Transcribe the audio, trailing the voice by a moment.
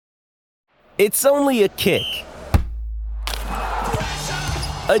It's only a kick,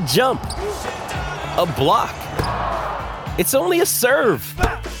 a jump, a block. It's only a serve.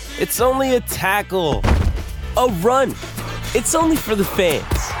 It's only a tackle, a run. It's only for the fans.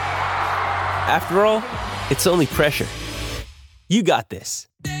 After all, it's only pressure. You got this.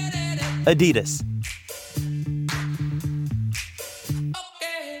 Adidas.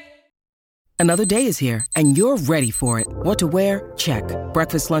 Another day is here, and you're ready for it. What to wear? Check.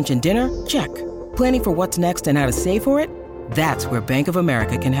 Breakfast, lunch, and dinner? Check. Planning for what's next and how to save for it? That's where Bank of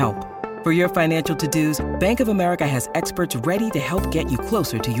America can help. For your financial to-dos, Bank of America has experts ready to help get you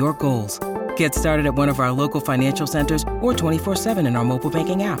closer to your goals. Get started at one of our local financial centers or 24/7 in our mobile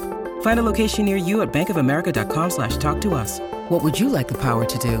banking app. Find a location near you at bankofamerica.com/talktous. What would you like the power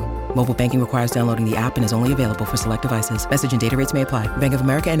to do? Mobile banking requires downloading the app and is only available for select devices. Message and data rates may apply. Bank of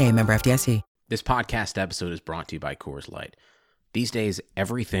America N.A., member FDIC. This podcast episode is brought to you by Coors Light. These days,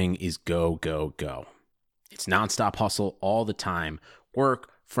 everything is go, go, go. It's nonstop hustle all the time.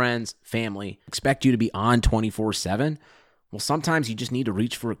 Work, friends, family, expect you to be on 24/7. Well, sometimes you just need to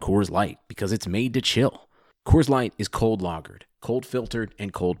reach for a Coors Light because it's made to chill. Coors Light is cold lagered, cold filtered,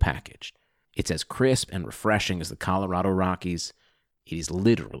 and cold packaged. It's as crisp and refreshing as the Colorado Rockies. It is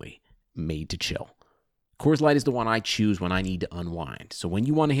literally made to chill. Coors Light is the one I choose when I need to unwind. So when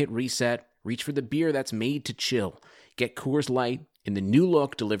you want to hit reset, reach for the beer that's made to chill. Get Coors Light in the new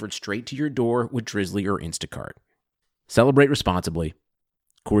look delivered straight to your door with Drizzly or Instacart. Celebrate responsibly.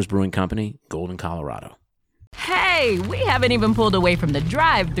 Coors Brewing Company, Golden, Colorado. Hey, we haven't even pulled away from the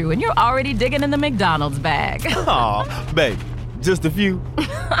drive-thru and you're already digging in the McDonald's bag. Aw, babe, just a few.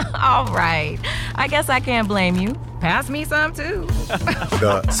 All right, I guess I can't blame you. Pass me some too.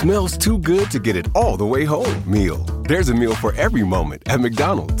 The smells too good to get it all the way home meal. There's a meal for every moment at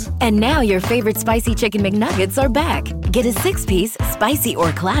McDonald's. And now your favorite spicy chicken McNuggets are back. Get a 6-piece, spicy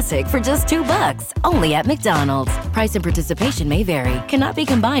or classic for just $2, only at McDonald's. Price and participation may vary. Cannot be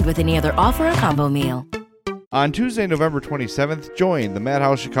combined with any other offer or combo meal. On Tuesday, November 27th, join the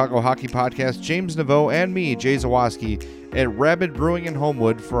Madhouse Chicago Hockey Podcast, James Naveau, and me, Jay Zawaski, at Rabid Brewing in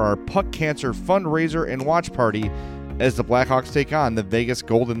Homewood for our Puck Cancer fundraiser and watch party as the Blackhawks take on the Vegas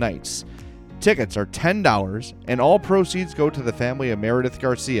Golden Knights. Tickets are $10, and all proceeds go to the family of Meredith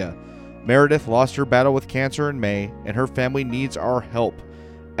Garcia. Meredith lost her battle with cancer in May, and her family needs our help.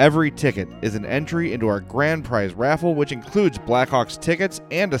 Every ticket is an entry into our grand prize raffle, which includes Blackhawks tickets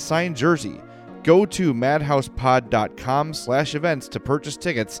and a signed jersey. Go to madhousepod.com/events to purchase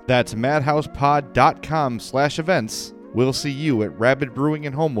tickets. That's madhousepod.com/events. We'll see you at Rabid Brewing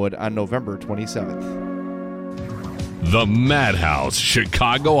in Homewood on November 27th. The Madhouse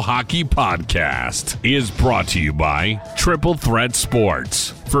Chicago Hockey Podcast is brought to you by Triple Threat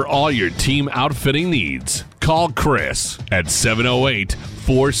Sports. For all your team outfitting needs, call Chris at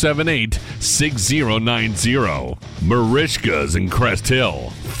 708-478-6090. Marishka's in Crest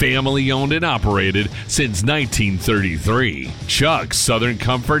Hill. Family owned and operated since 1933. Chuck's Southern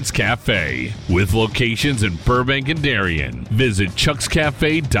Comforts Cafe. With locations in Burbank and Darien. Visit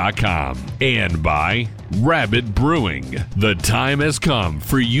chuckscafe.com. And by Rabid Brewing. The time has come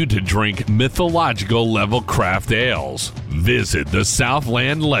for you to drink mythological level craft ales. Visit the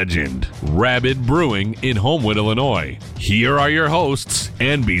Southland legend, Rabid Brewing in Homewood, Illinois. Here are your hosts,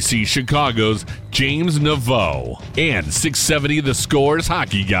 NBC Chicago's James Naveau and 670 The Score's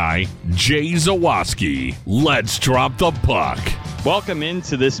hockey guy, Jay Zawaski. Let's drop the puck. Welcome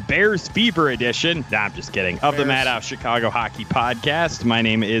into this Bears Fever edition, I'm just kidding, of the Madhouse Chicago Hockey Podcast. My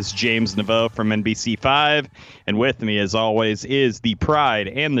name is James Naveau from NBC5, and with me, as always, is the pride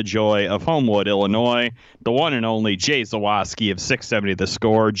and the joy of Homewood, Illinois, the one and only Jay Zawaski of 670 The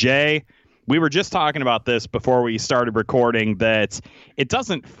Score. Jay, we were just talking about this before we started recording, that it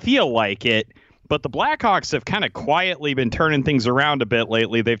doesn't feel like it, but the Blackhawks have kind of quietly been turning things around a bit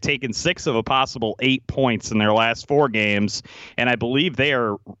lately. They've taken 6 of a possible 8 points in their last 4 games, and I believe they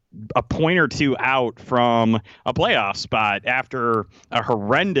are a point or two out from a playoff spot after a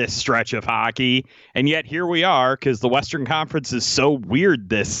horrendous stretch of hockey. And yet here we are, because the Western Conference is so weird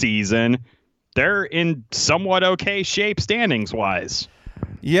this season. They're in somewhat okay shape standings-wise.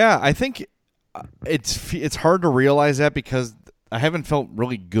 Yeah, I think it's hard to realize that because I haven't felt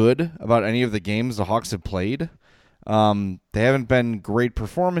really good about any of the games the Hawks have played. They haven't been great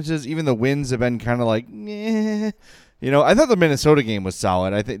performances. Even the wins have been kind of like, eh. I thought the Minnesota game was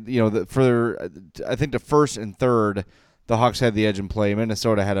solid. I think, I think the first and third, the Hawks had the edge in play.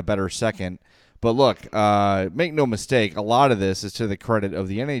 Minnesota had a better second. But look, make no mistake, a lot of this is to the credit of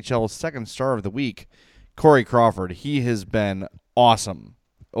the NHL's second star of the week, Corey Crawford. He has been awesome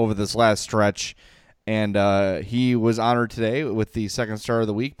over this last stretch. And he was honored today with the second star of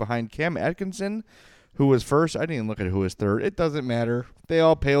the week behind Cam Atkinson, who was first. I didn't even look at who was third. It doesn't matter. They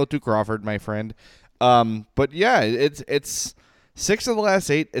all pale to Crawford, my friend. But yeah, it's 6 of the last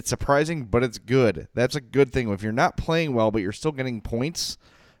 8. It's surprising, but it's good. That's a good thing. If you're not playing well, but you're still getting points,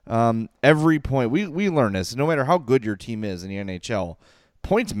 every point. We learn this. No matter how good your team is in the NHL,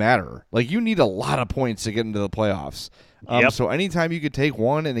 points matter. Like, you need a lot of points to get into the playoffs. So anytime you could take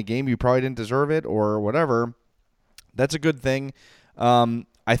one in a game you probably didn't deserve it or whatever, that's a good thing.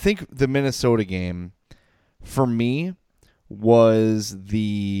 I think the Minnesota game, for me, was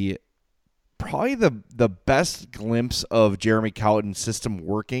probably the best glimpse of Jeremy Colliton's system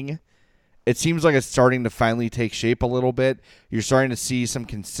working. It seems like it's starting to finally take shape a little bit. You're starting to see some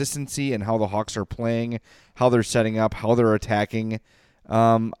consistency in how the Hawks are playing, how they're setting up, how they're attacking.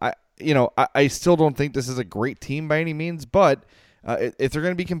 I still don't think this is a great team by any means, but if they're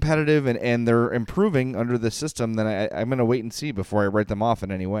going to be competitive and they're improving under the system, then I'm going to wait and see before I write them off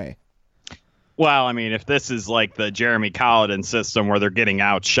in any way. Well, I mean, if this is like the Jeremy Colliton system where they're getting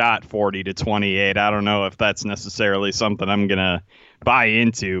outshot 40-28, I don't know if that's necessarily something I'm going to buy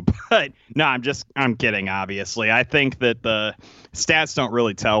into. But no, I'm kidding, obviously. I think that the stats don't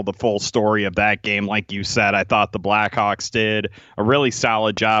really tell the full story of that game. Like you said, I thought the Blackhawks did a really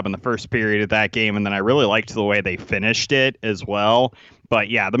solid job in the first period of that game, and then I really liked the way they finished it as well. But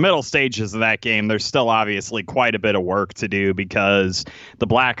yeah, the middle stages of that game, there's still obviously quite a bit of work to do because the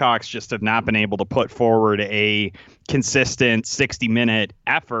Blackhawks just have not been able to put forward a consistent 60-minute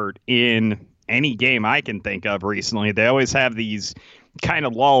effort in any game I can think of recently. They always have these kind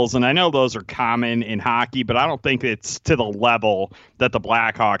of lulls, and I know those are common in hockey, but I don't think it's to the level that the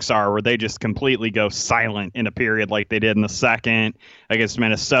Blackhawks are, where they just completely go silent in a period like they did in the second against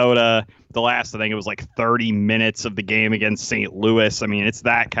Minnesota. The last, I think it was like 30 minutes of the game against St. Louis. I mean, it's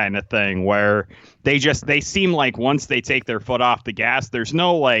that kind of thing where they seem like once they take their foot off the gas, there's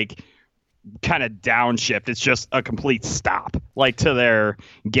no like kind of downshift. It's just a complete stop like to their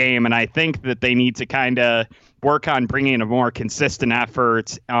game. And I think that they need to kind of work on bringing a more consistent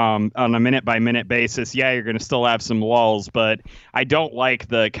effort on a minute by minute basis. Yeah, you're going to still have some lulls, but I don't like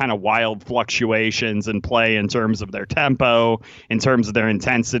the kind of wild fluctuations in play in terms of their tempo, in terms of their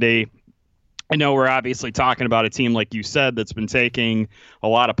intensity. I know we're obviously talking about a team, like you said, that's been taking a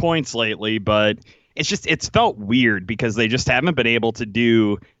lot of points lately, but it's felt weird because they just haven't been able to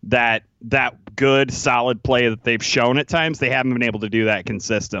do that good, solid play that they've shown at times. They haven't been able to do that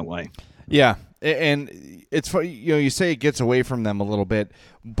consistently. Yeah, and it's funny, you say it gets away from them a little bit,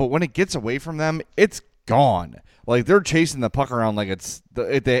 but when it gets away from them, it's gone. Like, they're chasing the puck around like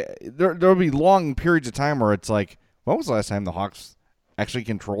there'll be long periods of time where it's like, when was the last time the Hawks actually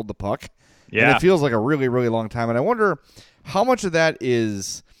controlled the puck? Yeah. And it feels like a really, really long time. And I wonder how much of that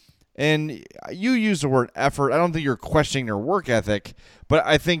is, and you use the word effort. I don't think you're questioning their work ethic, but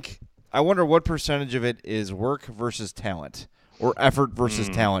I wonder what percentage of it is work versus talent or effort versus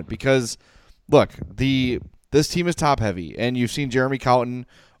talent. Because, look, this team is top heavy, and you've seen Jeremy Colliton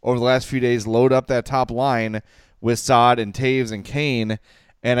over the last few days load up that top line with Saad and Taves and Kane.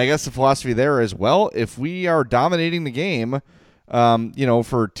 And I guess the philosophy there is, well, if we are dominating the game,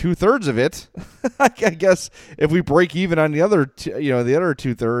 for 2/3 of it, I guess if we break even on the other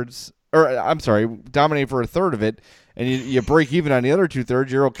 2/3, or I'm sorry, dominate for 1/3 of it, and you break even on the other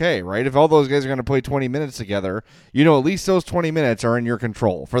 2/3, you're okay, right? If all those guys are going to play 20 minutes together, at least those 20 minutes are in your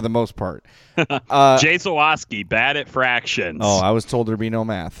control for the most part. Jay Zawaski, bad at fractions. Oh, I was told there'd be no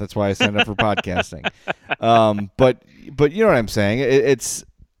math. That's why I signed up for podcasting. But you know what I'm saying? It's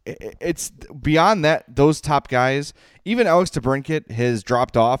beyond that. Those top guys, even Alex DeBrincat has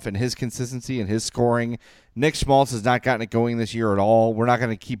dropped off in his consistency and his scoring. Nick Schmaltz has not gotten it going this year at all. We're not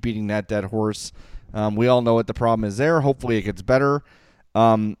going to keep beating that dead horse. We all know what the problem is there. Hopefully it gets better.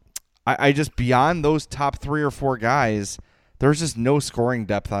 I just, beyond those top 3 or 4 guys, there's just no scoring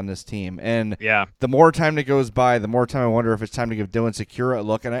depth on this team. And the more time that goes by, the more time I wonder if it's time to give Dylan Secura a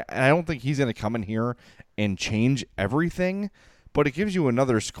look. And I don't think he's going to come in here and change everything, but it gives you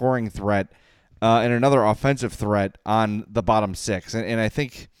another scoring threat and another offensive threat on the bottom 6. And I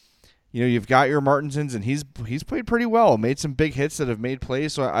think, you've got your Martinsons, and he's played pretty well, made some big hits that have made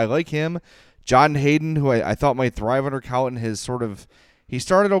plays. So I like him. John Hayden, who I thought might thrive under Colliton, he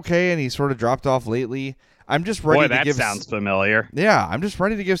started okay and he sort of dropped off lately. I'm just ready to give. Sounds familiar. Yeah, I'm just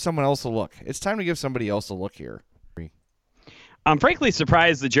ready to give someone else a look. It's time to give somebody else a look here. I'm frankly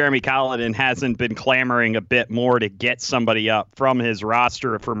surprised that Jeremy Colliton hasn't been clamoring a bit more to get somebody up from his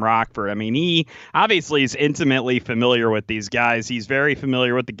roster from Rockford. I mean, he obviously is intimately familiar with these guys. He's very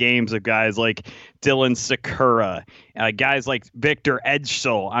familiar with the games of guys like Dylan Sakura, guys like Victor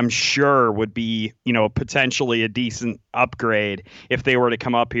Edsel, I'm sure would be, potentially a decent upgrade if they were to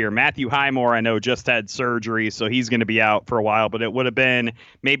come up here. Matthew Highmore, I know, just had surgery, so he's going to be out for a while, but it would have been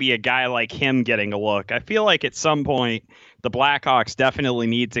maybe a guy like him getting a look. I feel like at some point, the Blackhawks definitely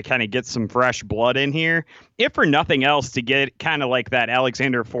need to kind of get some fresh blood in here, if for nothing else, to get kind of like that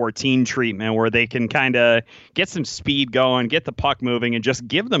Alexander 14 treatment where they can kind of get some speed going, get the puck moving, and just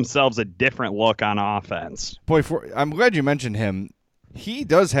give themselves a different look on offense. Boy, I'm glad you mentioned him. He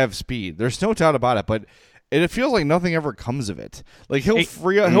does have speed. There's no doubt about it, but it feels like nothing ever comes of it. Like he'll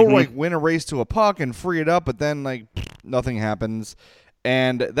like win a race to a puck and free it up, but then like nothing happens.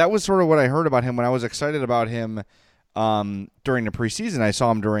 And that was sort of what I heard about him when I was excited about him. During the preseason, I saw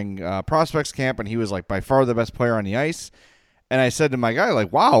him during prospects camp, and he was like by far the best player on the ice. And I said to my guy,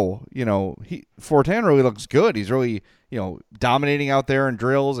 like, wow, Fortin really looks good. He's really, dominating out there in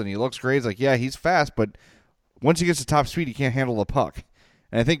drills, and he looks great. He's like, yeah, he's fast, but once he gets to top speed, he can't handle the puck.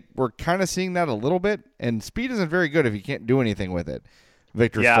 And I think we're kind of seeing that a little bit. And speed isn't very good if you can't do anything with it.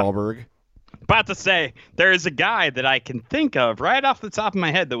 Victor Stahlberg. About to say, there is a guy that I can think of right off the top of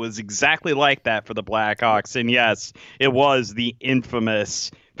my head that was exactly like that for the Blackhawks. And yes, it was the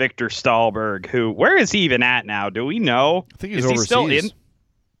infamous Victor Stahlberg, where is he even at now? Do we know? I think he's overseas. He still in?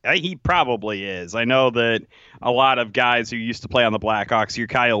 He probably is. I know that a lot of guys who used to play on the Blackhawks, your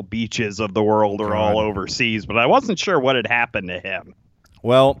Kyle Beaches of the world, are all overseas, but I wasn't sure what had happened to him.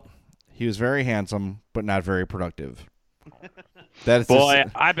 Well, he was very handsome, but not very productive. I've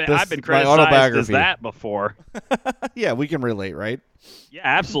been criticized as that before. Yeah, we can relate, right? Yeah,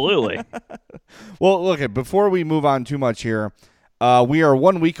 absolutely. Well, look, before we move on too much here, we are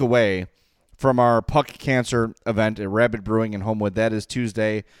 1 week away from our Puck Cancer event at Rapid Brewing in Homewood. That is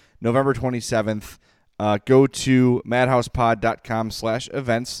Tuesday, November 27th. Go to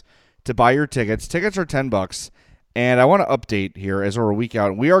madhousepod.com/events to buy your tickets. Tickets are $10. And I want to update here as we're a week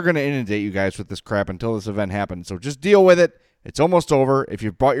out. We are going to inundate you guys with this crap until this event happens. So just deal with it. It's almost over. If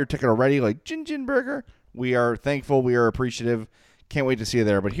you've bought your ticket already, like Jin Burger, we are thankful. We are appreciative. Can't wait to see you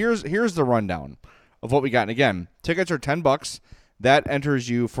there. But here's the rundown of what we got. And again, tickets are $10. That enters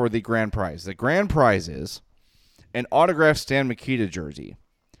you for the grand prize. The grand prize is an autographed Stan Mikita jersey,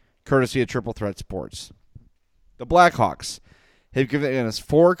 courtesy of Triple Threat Sports. The Blackhawks have given us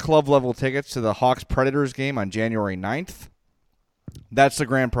 4 club-level tickets to the Hawks-Predators game on January 9th. That's the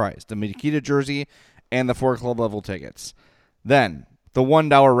grand prize, the Mikita jersey and the 4 club-level tickets. Then, the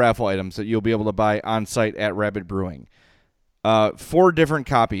 $1 raffle items that you'll be able to buy on-site at Rapid Brewing. 4 different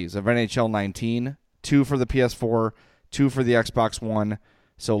copies of NHL 19, 2 for the PS4, 2 for the Xbox One,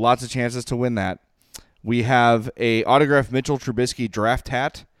 so lots of chances to win that. We have a autographed Mitchell Trubisky draft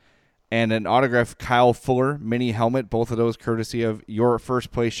hat, and an autographed Kyle Fuller mini helmet, both of those courtesy of your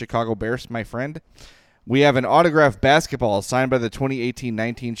first-place Chicago Bears, my friend. We have an autographed basketball signed by the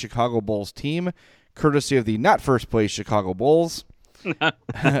 2018-19 Chicago Bulls team, courtesy of the not first-place Chicago Bulls.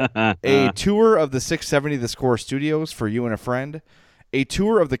 A tour of the 670 The Score studios for you and a friend. A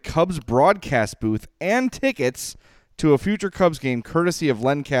tour of the Cubs broadcast booth and tickets to a future Cubs game, courtesy of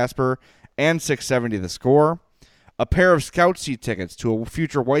Len Casper and 670 The Score. A pair of Scout seat tickets to a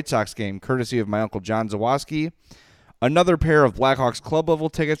future White Sox game, courtesy of my Uncle John Zawoski. Another pair of Blackhawks club-level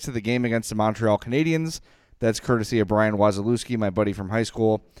tickets to the game against the Montreal Canadiens. That's courtesy of Brian Wazalewski, my buddy from high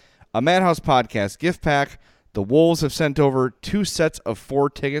school. A Madhouse Podcast gift pack. The Wolves have sent over 2 sets of 4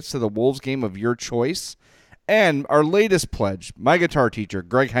 tickets to the Wolves game of your choice. And our latest pledge, my guitar teacher,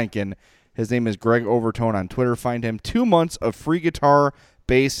 Greg Henkin. His name is Greg Overtone on Twitter. Find him 2 months of free guitar,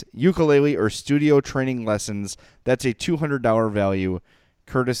 bass, ukulele, or studio training lessons. That's a $200 value,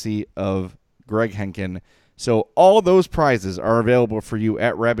 courtesy of Greg Henkin. So all those prizes are available for you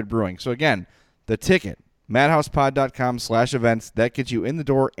at Rapid Brewing. So again, the ticket, madhousepod.com/events, that gets you in the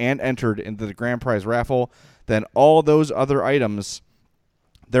door and entered into the grand prize raffle. Then all those other items,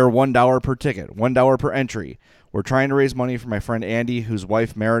 they're $1 per ticket, $1 per entry. We're trying to raise money for my friend Andy, whose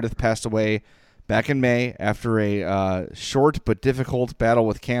wife Meredith passed away back in May after a short but difficult battle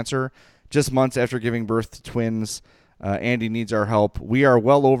with cancer, just months after giving birth to twins. Andy needs our help. We are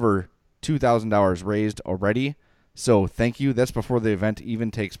well over $2,000 raised already, so thank you. That's before the event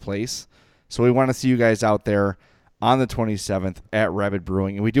even takes place. So we want to see you guys out there on the 27th at Rapid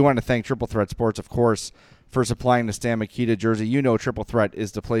Brewing. And we do want to thank Triple Threat Sports, of course, for supplying the Stan Mikita jersey. You know Triple Threat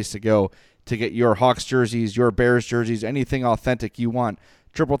is the place to go to get your Hawks jerseys, your Bears jerseys, anything authentic you want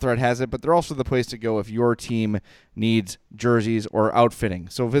Triple Threat has it, but they're also the place to go if your team needs jerseys or outfitting.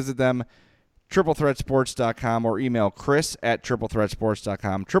 So visit them, triplethreatsports.com, or email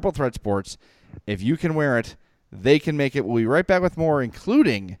chris@triplethreatsports.com. Triple Threat Sports, if you can wear it, they can make it. We'll be right back with more,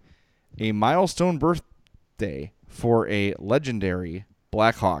 including a milestone birthday for a legendary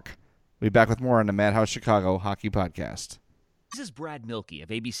Blackhawk. We'll be back with more on the Madhouse Chicago Hockey Podcast. This is Brad Milkey of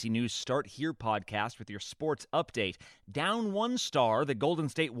ABC News Start Here podcast with your sports update. Down 1 star, the Golden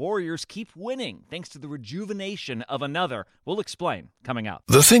State Warriors keep winning thanks to the rejuvenation of another. We'll explain coming up.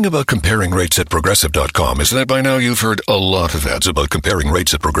 The thing about comparing rates at Progressive.com is that by now you've heard a lot of ads about comparing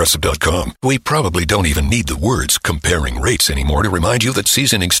rates at Progressive.com. We probably don't even need the words comparing rates anymore to remind you that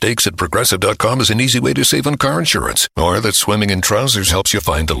seasoning steaks at Progressive.com is an easy way to save on car insurance, or that swimming in trousers helps you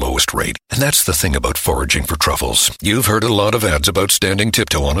find the lowest rate. And that's the thing about foraging for truffles. You've heard a lot of ads about standing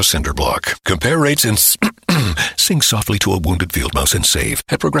tiptoe on a cinder block. Compare rates and sing softly to a wounded field mouse and save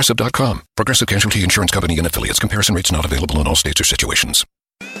at Progressive.com. Progressive Casualty Insurance Company and Affiliates. Comparison rates not available in all states or situations.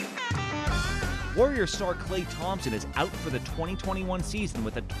 Warriors star Klay Thompson is out for the 2021 season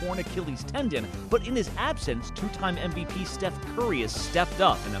with a torn Achilles tendon, but in his absence, two-time MVP Steph Curry has stepped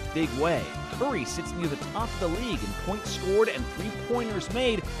up in a big way. Curry sits near the top of the league in points scored and three-pointers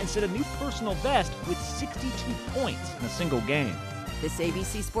made and set a new personal best with 62 points in a single game. This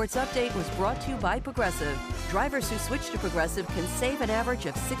ABC Sports Update was brought to you by Progressive. Drivers who switch to Progressive can save an average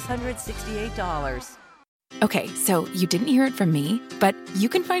of $668. Okay, so you didn't hear it from me, but you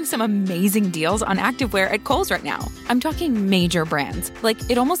can find some amazing deals on activewear at Kohl's right now. I'm talking major brands.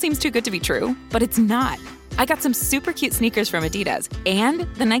 Like, it almost seems too good to be true, but it's not. I got some super cute sneakers from Adidas, and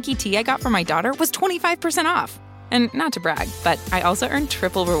the Nike tee I got for my daughter was 25% off. And not to brag, but I also earned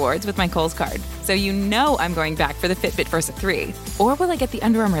triple rewards with my Kohl's card. So you know I'm going back for the Fitbit Versa 3. Or will I get the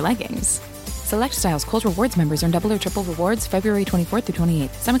Under Armour leggings? Select styles. Kohl's Rewards members earn double or triple rewards February 24th through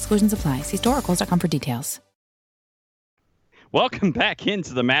 28th. Some exclusions apply. See store or kohls.com for details. Welcome back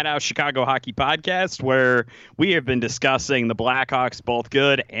into the Madhouse Chicago Hockey Podcast, where we have been discussing the Blackhawks, both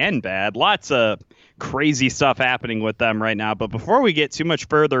good and bad. Lots of crazy stuff happening with them right now. But before we get too much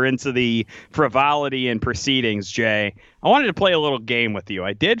further into the frivolity and proceedings, Jay, I wanted to play a little game with you.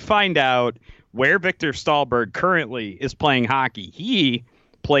 I did find out where Victor Stahlberg currently is playing hockey. He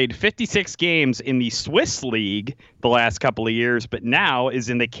played 56 games in the Swiss League the last couple of years, but now is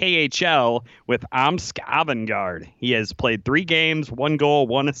in the KHL with Omsk Avangard. He has played 3 games, 1 goal,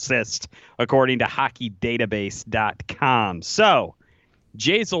 1 assist, according to hockeydatabase.com. So,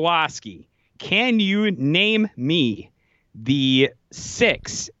 Jay Zawaski, can you name me the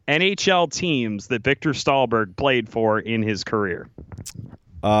 6 NHL teams that Victor Stahlberg played for in his career?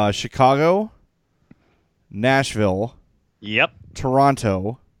 Chicago, Nashville. Yep.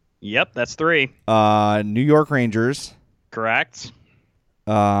 Toronto. Yep, that's 3. New York Rangers. Correct.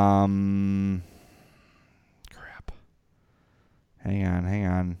 Crap. Hang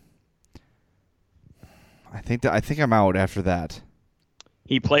on. I think I'm out after that.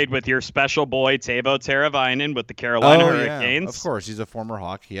 He played with your special boy Teuvo Teravainen with the Carolina Hurricanes. Yeah. Of course, he's a former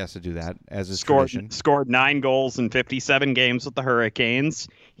Hawk. He has to do that as his tradition. tradition. Scored 9 goals in 57 games with the Hurricanes.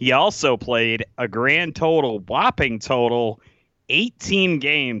 He also played a whopping total 18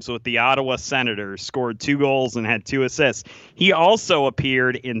 games with the Ottawa Senators, scored 2 goals and had 2 assists. He also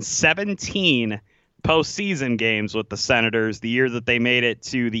appeared in 17 postseason games with the Senators the year that they made it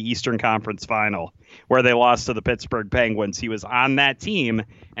to the Eastern Conference Final, where they lost to the Pittsburgh Penguins. He was on that team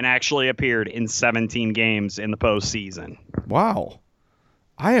and actually appeared in 17 games in the postseason. Wow.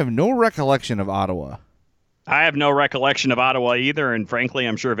 I have no recollection of Ottawa. I have no recollection of Ottawa either, and frankly,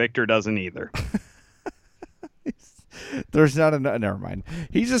 I'm sure Victor doesn't either. There's not never mind.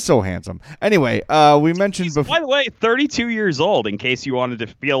 He's just so handsome. Anyway, we mentioned before. By the way, 32 years old, in case you wanted to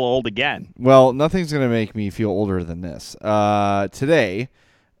feel old again. Well, nothing's going to make me feel older than this. Today,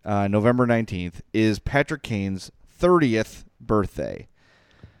 November 19th, is Patrick Kane's 30th birthday.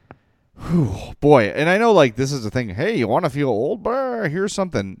 Whew, boy, and I know like this is the thing. Hey, you want to feel old? Brr, here's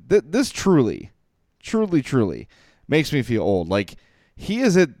something. This truly makes me feel old. Like, he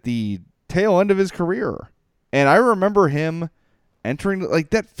is at the tail end of his career. And I remember him entering, like,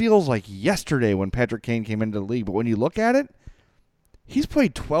 that feels like yesterday when Patrick Kane came into the league. But when you look at it, he's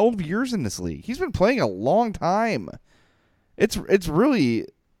played 12 years in this league. He's been playing a long time. It's really,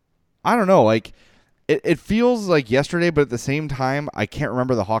 I don't know, like, it feels like yesterday, but at the same time, I can't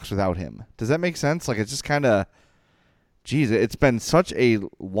remember the Hawks without him. Does that make sense? Like, it's just kind of, geez, it's been such a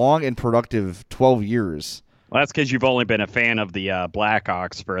long and productive 12 years. Well, that's because you've only been a fan of the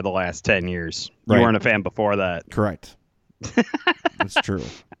Blackhawks for the last 10 years. Right. You weren't a fan before that. Correct. That's true.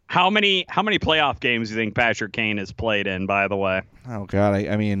 How many playoff games do you think Patrick Kane has played in, by the way? Oh, God.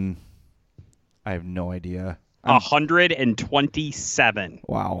 I mean, I have no idea. 127.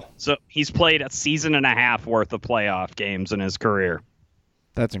 Wow. So he's played a season and a half worth of playoff games in his career.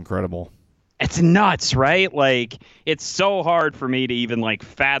 That's incredible. It's nuts, right? Like, it's so hard for me to even, like,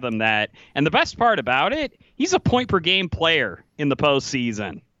 fathom that. And the best part about it, he's a point-per-game player in the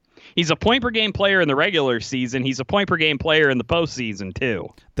postseason. He's a point-per-game player in the regular season. He's a point-per-game player in the postseason, too.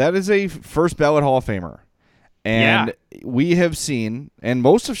 That is a first-ballot Hall of Famer. And we have seen, and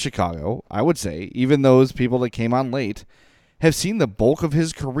most of Chicago, I would say, even those people that came on late, have seen the bulk of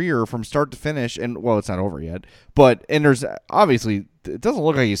his career from start to finish. And, well, it's not over yet. And there's obviously, it doesn't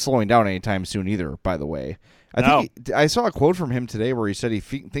look like he's slowing down anytime soon either, by the way. I saw a quote from him today where he said he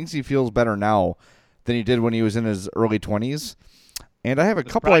thinks he feels better now than he did when he was in his early 20s. And I have a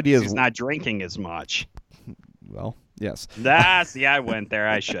couple ideas. He's not drinking as much. Well, yes. See, I went there.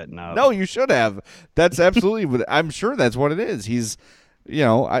 I shouldn't have. No, you should have. That's absolutely. I'm sure that's what it is. He's,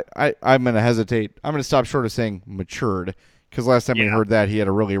 I'm going to hesitate. I'm going to stop short of saying matured, because last time we heard that he had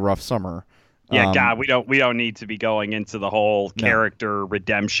a really rough summer. Yeah, God, we don't need to be going into the whole character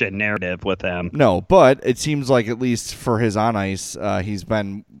redemption narrative with him. No, but it seems like at least for his on ice, he's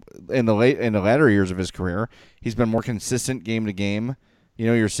been in the latter years of his career, he's been more consistent game to game.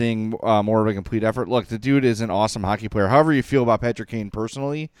 You're seeing more of a complete effort. Look, the dude is an awesome hockey player. However you feel about Patrick Kane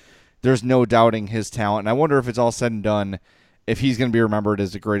personally, there's no doubting his talent. And I wonder if it's all said and done, if he's going to be remembered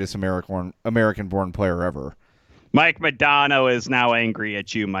as the greatest American-born player ever. Mike Modano is now angry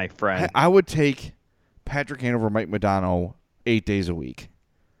at you, my friend. I would take Patrick Kane over Mike Modano 8 days a week.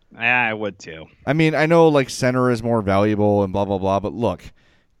 I would too. I mean, I know like center is more valuable and blah, blah, blah, but look,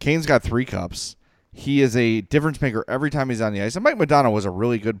 Kane's got 3 cups. He is a difference maker every time he's on the ice. And Mike Modano was a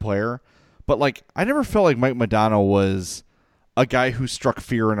really good player, but like I never felt like Mike Modano was a guy who struck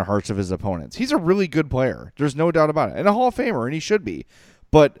fear in the hearts of his opponents. He's a really good player. There's no doubt about it. And a Hall of Famer, and he should be.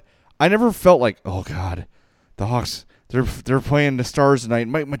 But I never felt like, oh God, the Hawks, they're playing the Stars tonight.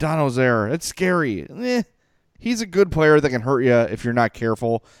 Mike Modano's there. It's scary. He's a good player that can hurt you if you're not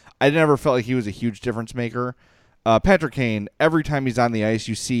careful. I never felt like he was a huge difference maker. Patrick Kane, every time he's on the ice,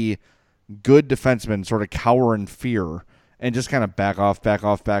 you see good defensemen sort of cower in fear and just kind of back off.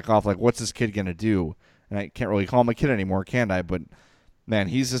 Like, what's this kid going to do? And I can't really call him a kid anymore, can I? But, man,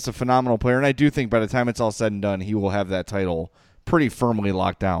 he's just a phenomenal player. And I do think by the time it's all said and done, he will have that title pretty firmly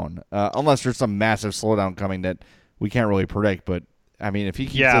locked down. Unless there's some massive slowdown coming that we can't really predict. But, I mean, if he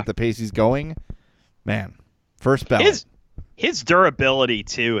keeps at the pace he's going, man, first ballot. His durability,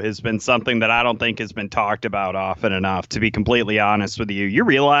 too, has been something that I don't think has been talked about often enough, to be completely honest with you. You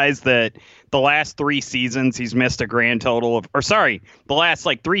realize that the last 3 seasons he's missed a grand total of, the last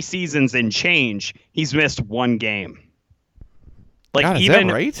 3 seasons and change, he's missed 1 game. God, is that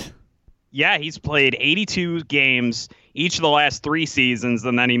right? Yeah, he's played 82 games each of the last 3 seasons,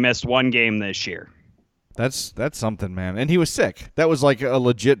 and then he missed 1 game this year. That's something, man. And he was sick. That was like a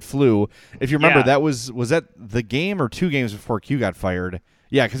legit flu. If you remember, that was that the game or 2 games before Q got fired?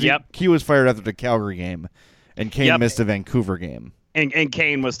 Yeah, because Q was fired after the Calgary game, and Kane missed the Vancouver game. And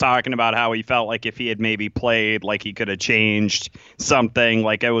Kane was talking about how he felt like if he had maybe played, like he could have changed something.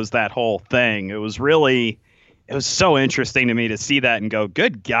 Like it was that whole thing. It was so interesting to me to see that and go,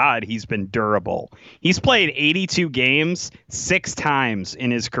 good God, he's been durable. He's played 82 games 6 times in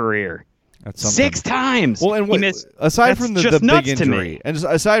his career. That's something. 6 times. Well, and aside from the big injury, and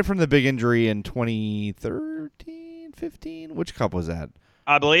aside from the big injury in 2013, 15, which cup was that?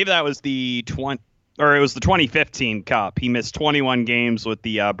 I believe that was the 2015 Cup. He missed 21 games with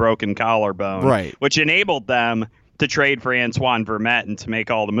the broken collarbone, right? Which enabled them to trade for Antoine Vermette and to make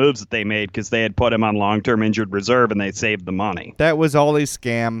all the moves that they made because they had put him on long-term injured reserve and they saved the money. That was all a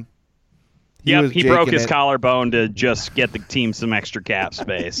scam. He broke his collarbone to just get the team some extra cap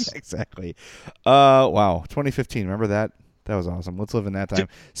space. Exactly. Wow, 2015. Remember that? That was awesome. Let's live in that time.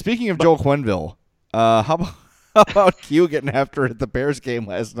 Speaking of Joel Quenneville, how about Q getting after it at the Bears game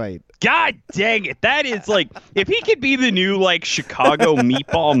last night? God dang it. That is if he could be the new Chicago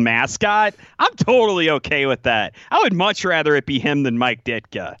meatball mascot, I'm totally okay with that. I would much rather it be him than Mike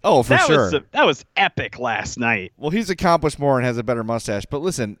Ditka. Oh, for sure. That was epic last night. Well, he's accomplished more and has a better mustache. But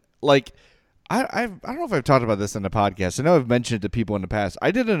listen, I don't know if I've talked about this in the podcast. I know I've mentioned it to people in the past.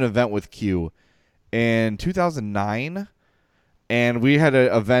 I did an event with Q in 2009, and we had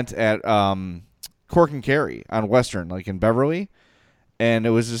an event at Cork and Carry on Western, in Beverly, and it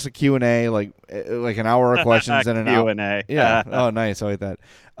was just a Q&A, like an hour of questions and an hour. Q&A. Yeah. Oh, nice. I like that.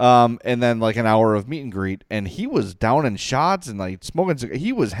 And then an hour of meet and greet, and he was down in shots and smoking.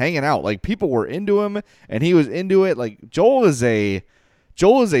 He was hanging out. People were into him, and he was into it. Joel is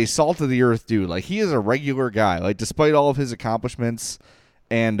Joel is a salt of the earth dude. Like, he is a regular guy. Like, despite all of his accomplishments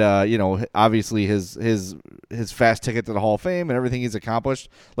and obviously his fast ticket to the Hall of Fame and everything he's accomplished,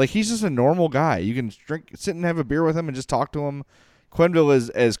 like, he's just a normal guy. You can sit and have a beer with him and just talk to him. Quenneville is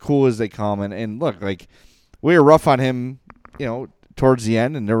as cool as they come, and look, like, we were rough on him, towards the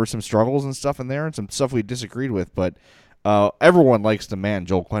end, and there were some struggles and stuff in there and some stuff we disagreed with, but everyone likes the man,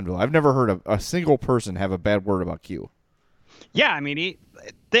 Joel Quenneville. I've never heard of a single person have a bad word about Q. Yeah, I mean,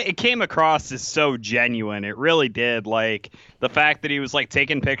 it came across as so genuine. It really did. Like, the fact that he was, like,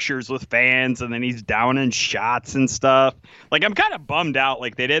 taking pictures with fans and then he's downing shots and stuff. Like, I'm kind of bummed out.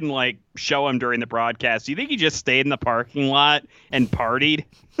 Like, they didn't, like, show him during the broadcast. Do you think he just stayed in the parking lot and partied?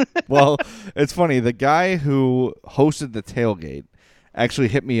 Well, it's funny. The guy who hosted the tailgate actually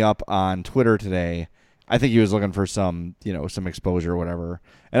hit me up on Twitter today. I think he was looking for some exposure or whatever.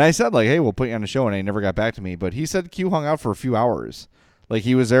 And I said, like, hey, we'll put you on the show, and he never got back to me. But he said Q hung out for a few hours. Like,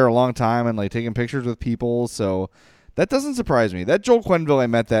 he was there a long time and, like, taking pictures with people. So that doesn't surprise me. That Joel Quenneville I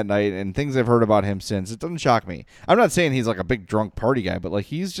met that night and things I've heard about him since, it doesn't shock me. I'm not saying he's, like, a big drunk party guy, but, like,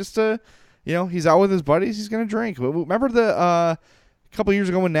 he's just he's out with his buddies. He's going to drink. Remember a couple years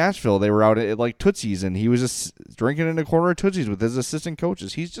ago in Nashville, they were out at like Tootsie's, and he was just drinking in a corner of Tootsie's with his assistant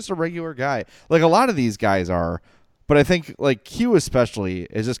coaches. He's just a regular guy. Like, a lot of these guys are. But I think, like, Q especially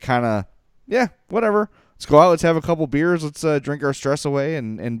is just kind of, yeah, whatever. Let's go out. Let's have a couple beers. Let's drink our stress away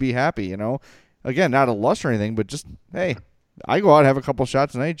and be happy, Again, not a lust or anything, but just, hey, I go out and have a couple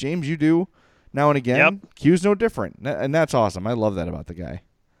shots tonight. James, you do now and again. Yep. Q's no different, and that's awesome. I love that about the guy.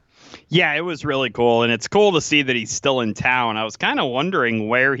 Yeah, it was really cool, and it's cool to see that he's still in town. I was kind of wondering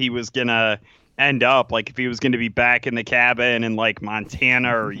where he was going to end up, like if he was going to be back in the cabin in like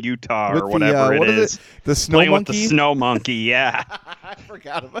Montana or Utah or whatever it is. The snow playing monkey? with the snow monkey, yeah. I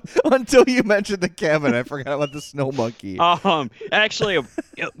forgot about until you mentioned the cabin. I forgot about the snow monkey. Actually,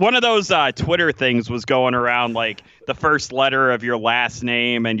 one of those Twitter things was going around, like the first letter of your last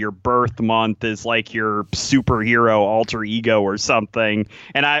name and your birth month is like your superhero alter ego or something,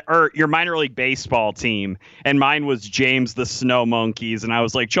 or your minor league baseball team, and mine was James the Snow Monkeys, and I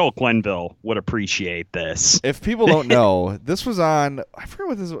was like, Joel Quenneville would appreciate this. If people don't know, this was on, I forget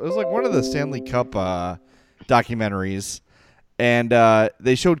what this was. It was like one of the Stanley Cup documentaries, and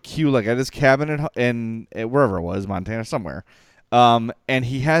they showed Q like at his cabin in wherever it was, Montana somewhere, and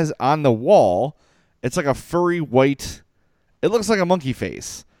he has on the wall, it's like a furry white, it looks like a monkey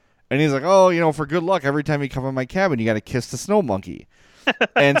face, and he's like, oh, for good luck, every time you come in my cabin, you got to kiss the snow monkey.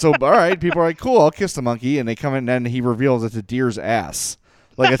 And so, all right, people are like, cool, I'll kiss the monkey, and they come in, and he reveals it's a deer's ass.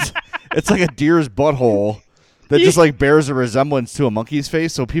 Like, it's like a deer's butthole that just like bears a resemblance to a monkey's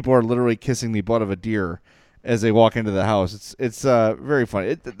face. So people are literally kissing the butt of a deer as they walk into the house. It's very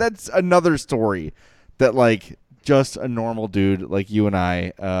funny. That's another story that, like, just a normal dude like you and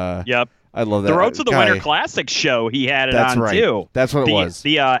I. Yep. I love that. The Road to the Winter Classic show, he had it on right. too. That's what it was.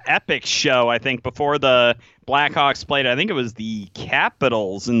 The Epic show, I think, before the Blackhawks played, I think it was the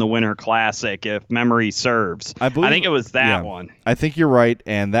Capitals in the Winter Classic, if memory serves. I think it was that one. I think you're right,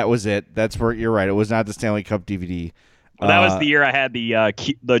 and that was it. That's where you're right. It was not the Stanley Cup DVD. Well, that was the year I had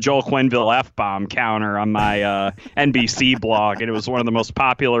the Joel Quenneville F-bomb counter on my NBC blog, and it was one of the most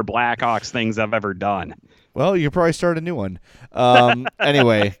popular Blackhawks things I've ever done. Well, you could probably start a new one.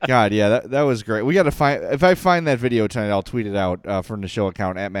 Anyway, God, yeah, that was great. We got to find, if I find that video tonight, I'll tweet it out from the show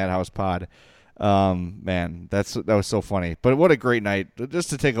account at MadhousePod. Man, that was so funny. But what a great night. Just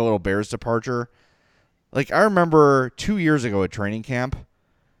to take a little Bears departure. Like, I remember 2 years ago at training camp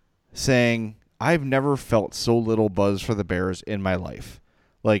saying, I've never felt so little buzz for the Bears in my life.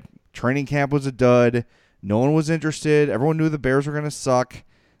 Like, training camp was a dud. No one was interested. Everyone knew the Bears were going to suck.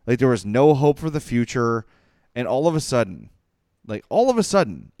 Like, there was no hope for the future. And all of a sudden,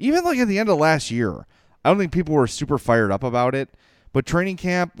 even like at the end of last year, I don't think people were super fired up about it. But training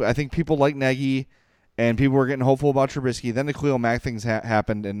camp, I think people like Nagy, and people were getting hopeful about Trubisky. Then the Khalil Mack things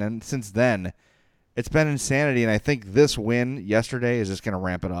happened, and then since then, it's been insanity. And I think this win yesterday is just going to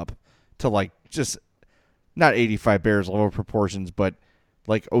ramp it up to, like, just not 85 Bears level proportions, but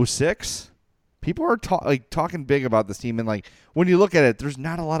like 06. People are talking big about this team, and like when you look at it, there's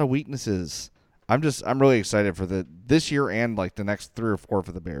not a lot of weaknesses. I'm really excited for this year and like the next 3 or 4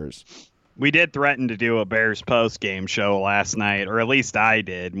 for the Bears. We did threaten to do a Bears post-game show last night, or at least I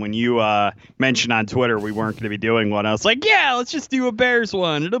did. When you mentioned on Twitter we weren't going to be doing one, I was like, yeah, let's just do a Bears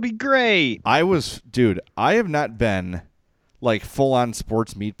one. It'll be great. I have not been like full-on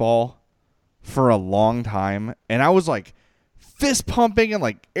sports meatball for a long time, and I was like fist pumping and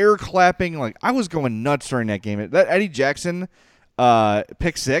like air clapping. Like, I was going nuts during that game. That Eddie Jackson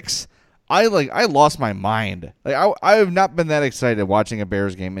pick 6, I lost my mind. Like I have not been that excited watching a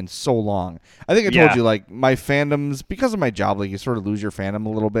Bears game in so long. I think I told you, like, my fandoms, because of my job, like, you sort of lose your fandom a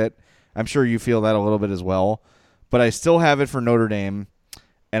little bit. I'm sure you feel that a little bit as well. But I still have it for Notre Dame,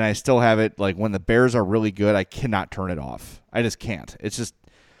 and I still have it, like, when the Bears are really good, I cannot turn it off. I just can't. It's just,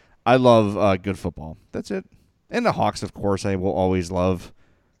 I love good football. That's it. And the Hawks, of course, I will always love.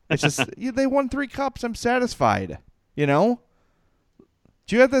 It's just, they won 3 cups. I'm satisfied, you know?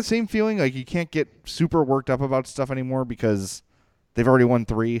 Do you have that same feeling, like you can't get super worked up about stuff anymore because they've already won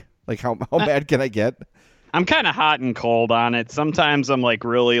 3? Like, how mad can I get? I'm kind of hot and cold on it. Sometimes I'm like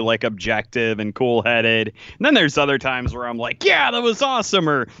really like objective and cool-headed. And then there's other times where I'm like, yeah, that was awesome.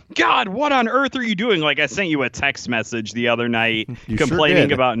 Or, God, what on earth are you doing? Like, I sent you a text message the other night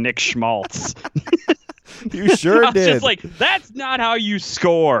complaining about Nick Schmaltz. You sure did. Just like, that's not how you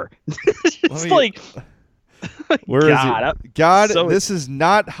score. It's like... Where is it? God, this is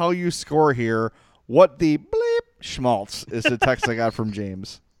not how you score here. What the bleep schmaltz is the text I got from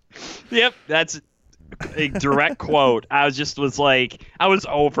James. Yep, that's a direct quote. I was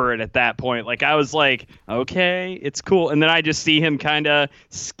over it at that point. Like, I was like, okay, it's cool. And then I just see him kind of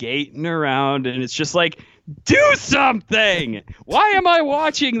skating around, and it's just like, do something. Why am I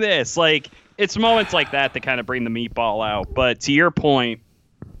watching this? Like, it's moments like that that kind of bring the meatball out. But to your point,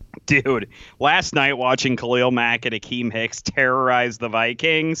 dude, last night watching Khalil Mack and Akeem Hicks terrorize the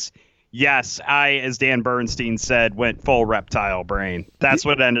Vikings, yes, I, as Dan Bernstein said, went full reptile brain. That's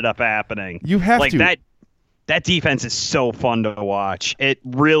what ended up happening. You have to. That defense is so fun to watch. It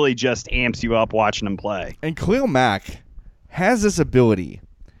really just amps you up watching them play. And Khalil Mack has this ability.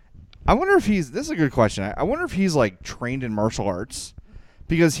 I wonder if this is a good question. I wonder if he's like trained in martial arts,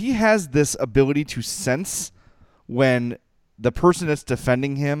 because he has this ability to sense when the person that's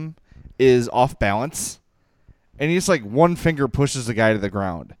defending him is off balance, and he just like one finger pushes the guy to the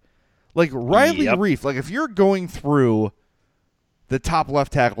ground. Like Riley Reiff, like if you're going through the top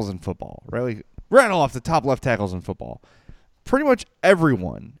left tackles in football, right? Like, rattle off the top left tackles in football. Pretty much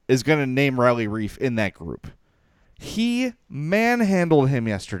everyone is going to name Riley Reiff in that group. He manhandled him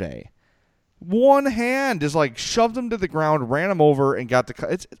yesterday. One hand is like shoved him to the ground, ran him over, and got the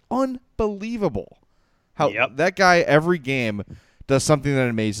cut. It's unbelievable how that guy every game does something that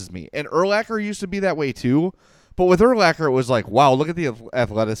amazes me. And Urlacher used to be that way too. But with Urlacher, it was like, wow, look at the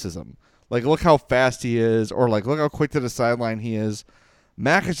athleticism. Like, look how fast he is, or like, look how quick to the sideline he is.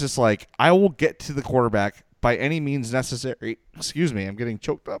 Mack is just like, I will get to the quarterback by any means necessary. Excuse me, I'm getting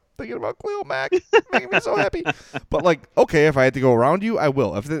choked up thinking about Khalil Mack. Making me so happy. But like, okay, if I had to go around you, I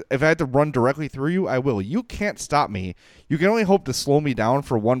will. If I had to run directly through you, I will. You can't stop me. You can only hope to slow me down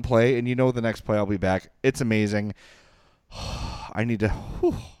for one play, and you know the next play I'll be back. It's amazing. I need to...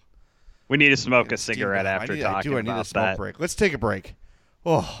 We need to smoke a cigarette after talking about that. I need a smoke break. Let's take a break.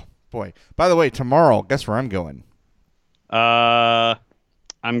 Oh, boy. By the way, tomorrow, guess where I'm going? I'm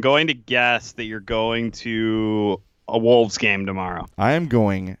going to guess that you're going to a Wolves game tomorrow. I am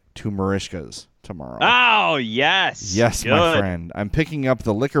going to Marishka's tomorrow. Oh, yes. Yes, good. My friend. I'm picking up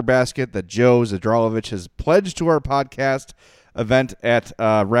the liquor basket that Joe Zadralovich has pledged to our podcast event at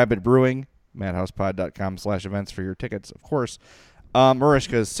Rabbit Brewing, madhousepod.com/events for your tickets, of course.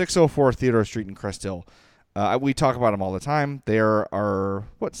 Marishka's, 604 Theodore Street in Crest Hill. We talk about them all the time. They are our,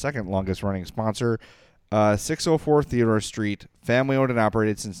 second longest running sponsor. 604 Theodore Street, family owned and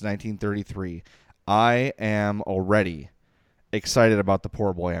operated since 1933. I am already excited about the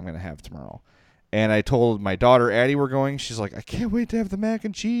poor boy I'm going to have tomorrow. And I told my daughter, Addie, we're going. She's like, I can't wait to have the mac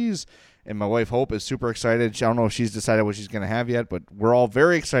and cheese. And my wife, Hope, is super excited. I don't know if she's decided what she's going to have yet, but we're all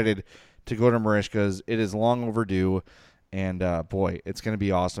very excited to go to Marishka's. It is long overdue. And, boy, it's going to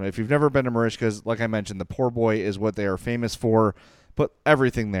be awesome. If you've never been to Marishka's, like I mentioned, the poor boy is what they are famous for, but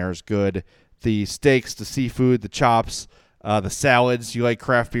everything there is good. The steaks, the seafood, the chops, the salads. You like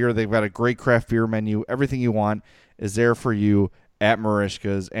craft beer, they've got a great craft beer menu. Everything you want is there for you at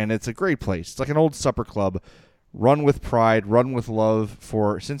Marishka's, and it's a great place. It's like an old supper club, run with pride, run with love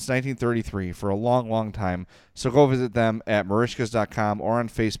since 1933, for a long, long time. So go visit them at marishkas.com or on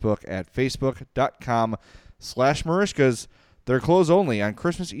Facebook at facebook.com/Marishkas. They're closed only on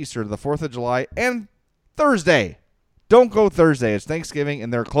Christmas, Easter, the 4th of July, and Thursday. Don't go Thursday. It's Thanksgiving,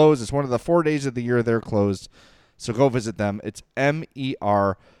 and they're closed. It's one of the 4 days of the year they're closed. So go visit them. It's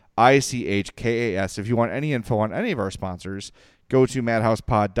MERICHKAS. If you want any info on any of our sponsors, go to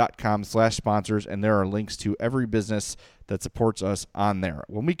madhousepod.com/sponsors, and there are links to every business that supports us on there.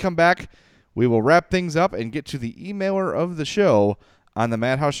 When we come back, we will wrap things up and get to the emailer of the show on the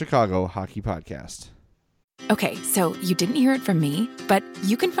Madhouse Chicago Hockey Podcast. Okay, so you didn't hear it from me, but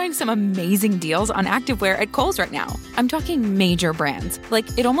you can find some amazing deals on activewear at Kohl's right now. I'm talking major brands.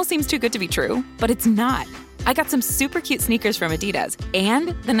 Like, it almost seems too good to be true, but it's not. I got some super cute sneakers from Adidas, and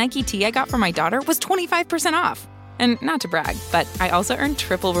the Nike tee I got for my daughter was 25% off. And not to brag, but I also earned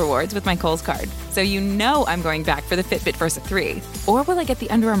triple rewards with my Kohl's card. So you know I'm going back for the Fitbit Versa 3. Or will I get the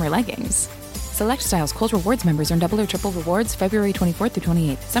Under Armour leggings? Select styles. Kohl's Rewards members earn double or triple rewards February 24th through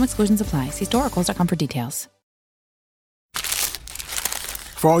 28th. Some exclusions apply. See store or kohls.com for details.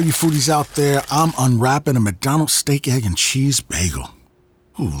 For all you foodies out there, I'm unwrapping a McDonald's steak, egg, and cheese bagel.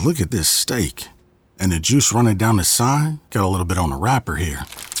 Ooh, look at this steak. And the juice running down the side. Got a little bit on the wrapper here.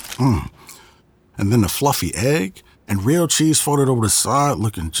 And then the fluffy egg and real cheese folded over the side,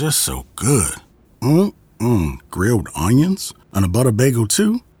 looking just so good. Grilled onions and a butter bagel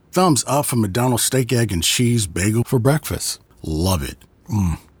too. Thumbs up for McDonald's steak, egg, and cheese bagel for breakfast. Love it.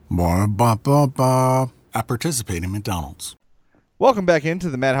 Ba-ba-ba-ba. I participate in McDonald's. Welcome back into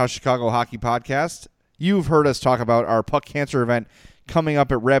the Madhouse Chicago Hockey Podcast. You've heard us talk about our puck cancer event coming up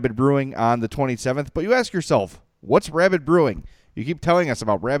at Rabid Brewing on the 27th, but you ask yourself, what's Rabid Brewing? You keep telling us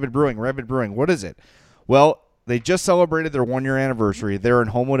about Rabid Brewing. What is it? Well, they just celebrated their 1-year anniversary. They're in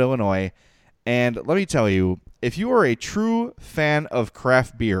Homewood, Illinois, and let me tell you, if you are a true fan of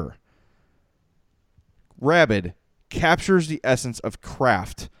craft beer, Rabid captures the essence of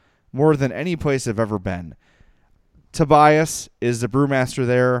craft more than any place I've ever been. Tobias is the brewmaster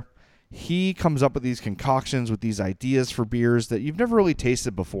there. He comes up with these concoctions, with these ideas for beers that you've never really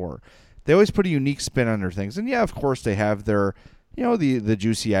tasted before. They always put a unique spin on their things. And yeah, of course, they have their, the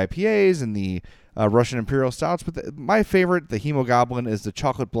juicy IPAs and the Russian Imperial Stouts. But my favorite, the Hemogoblin, is the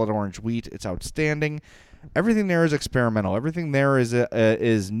chocolate blood orange wheat. It's outstanding. Everything there is experimental. Everything there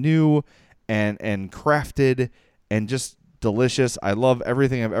is new and crafted and just delicious. I love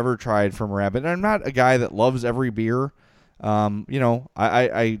everything I've ever tried from Rabid. And I'm not a guy that loves every beer.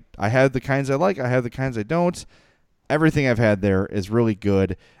 I have the kinds I like. I have the kinds I don't. Everything I've had there is really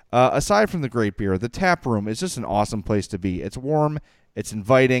good. Aside from the great beer, the tap room is just an awesome place to be. It's warm. It's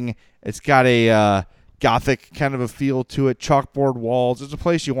inviting. It's got a gothic kind of a feel to it. Chalkboard walls. It's a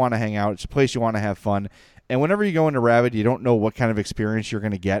place you want to hang out. It's a place you want to have fun. And whenever you go into Rabid, you don't know what kind of experience you're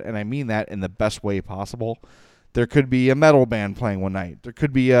going to get. And I mean that in the best way possible. There could be a metal band playing one night. There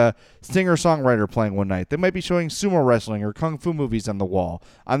could be a singer-songwriter playing one night. They might be showing sumo wrestling or kung fu movies on the wall.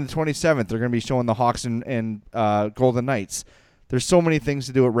 On the 27th, they're going to be showing the Hawks and Golden Knights. There's so many things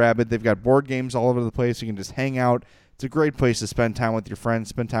to do at Rabid. They've got board games all over the place. You can just hang out. It's a great place to spend time with your friends,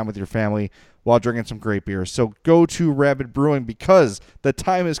 spend time with your family while drinking some great beers. So go to Rabid Brewing because the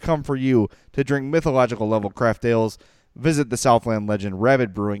time has come for you to drink mythological level craft ales. Visit the Southland legend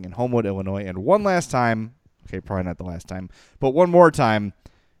Rabid Brewing in Homewood, Illinois. And one last time, okay, probably not the last time, but one more time,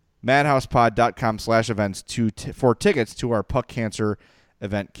 madhousepod.com/events for tickets to our Puck Cancer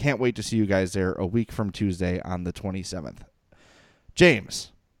event. Can't wait to see you guys there a week from Tuesday on the 27th.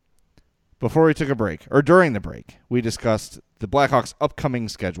 James, before we took a break, or during the break, we discussed the Blackhawks' upcoming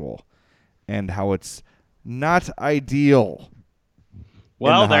schedule and how it's not ideal.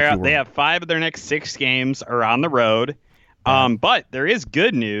 Well, they have 5 of their next 6 games are on the road. But there is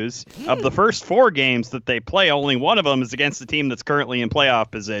good news. Of the first 4 games that they play, only one of them is against the team that's currently in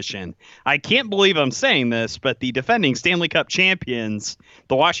playoff position. I can't believe I'm saying this, but the defending Stanley Cup champions,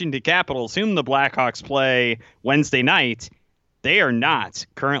 the Washington Capitals, whom the Blackhawks play Wednesday night, they are not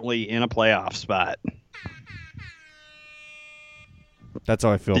currently in a playoff spot. That's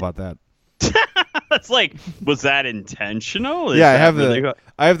how I feel about that. It's like, was that intentional? Yeah,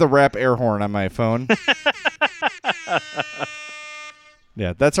 I have the rap air horn on my phone.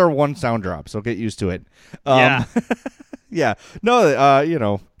 Yeah, that's our one sound drop, so get used to it. Yeah. Yeah. No,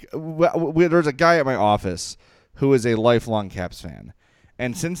 there's a guy at my office who is a lifelong Caps fan.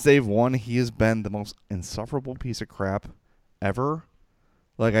 And since they've won, he has been the most insufferable piece of crap ever.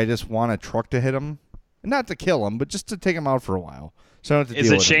 Like, I just want a truck to hit him. Not to kill him, but just to take him out for a while. So I don't have to Is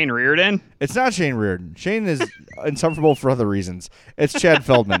deal it with Shane him. Reardon? It's not Shane Reardon. Shane is insufferable for other reasons. It's Chad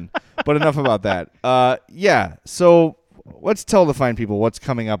Feldman. But enough about that. Yeah, so let's tell the fine people what's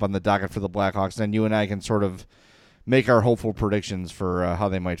coming up on the docket for the Blackhawks, and you and I can sort of make our hopeful predictions for how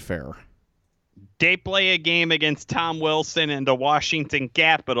they might fare. They play a game against Tom Wilson and the Washington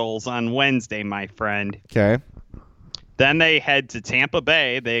Capitals on Wednesday, my friend. Okay. Then they head to Tampa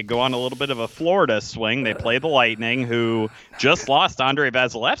Bay. They go on a little bit of a Florida swing. They play the Lightning, who just lost Andrei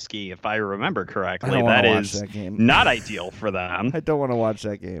Vasilevsky, if I remember correctly. That is not ideal for them. I don't want to watch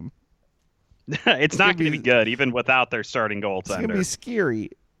that game. It's not going to be good, even without their starting goaltender. It's going to be scary.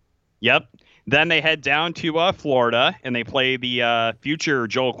 Yep. Then they head down to Florida, and they play the future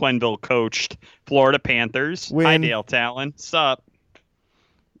Joel Quenneville coached Florida Panthers. Win. Hi, Dale Talon. Sup?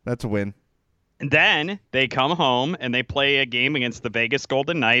 That's a win. And then they come home, and they play a game against the Vegas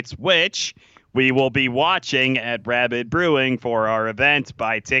Golden Knights, which we will be watching at Rabid Brewing for our event.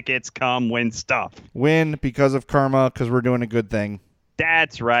 Buy tickets, come win stuff. Win because of karma, because we're doing a good thing.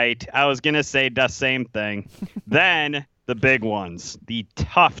 That's right. I was going to say the same thing. Then the big ones, the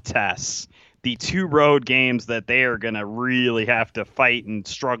tough tests, the 2 road games that they are going to really have to fight and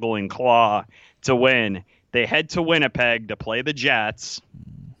struggle and claw to win. They head to Winnipeg to play the Jets.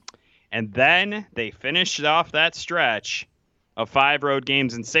 And then they finished off that stretch of 5 road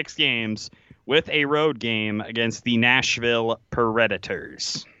games and 6 games with a road game against the Nashville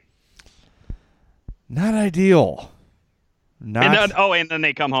Predators. Not ideal. And then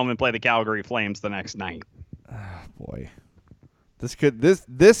they come home and play the Calgary Flames the next night. Boy.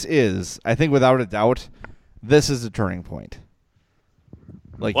 This is, I think without a doubt, this is a turning point.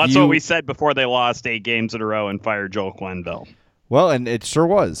 Well, that's what we said before they lost 8 games in a row and fired Joel Quenneville. Well, and it sure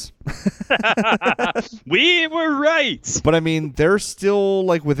was. We were right. But I mean, they're still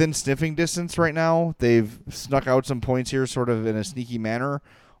like within sniffing distance right now. They've snuck out some points here sort of in a sneaky manner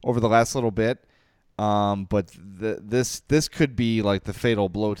over the last little bit. But this could be like the fatal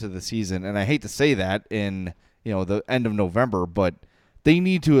blow to the season. And I hate to say that in, the end of November, but they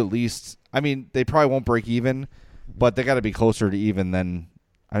need to at least, I mean, they probably won't break even, but they got to be closer to even than,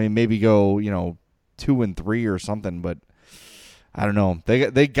 I mean, maybe go, 2-3 or something, but I don't know.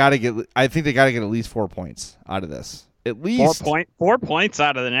 They got to get, I think they got to get at least 4 points out of this. At least 4 points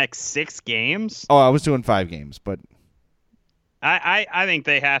out of the next 6 games. Oh, I was doing 5 games, but I think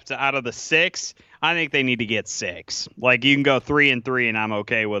they have to, out of the 6, I think they need to get 6. Like, you can go 3-3 and I'm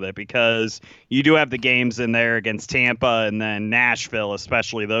okay with it, because you do have the games in there against Tampa and then Nashville,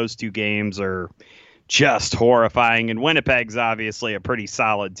 especially. Those 2 games are just horrifying. And Winnipeg's obviously a pretty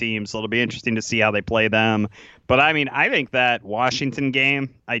solid team, so it'll be interesting to see how they play them. But I mean, I think that Washington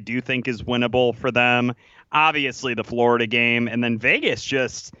game, I do think is winnable for them. Obviously the Florida game, and then Vegas,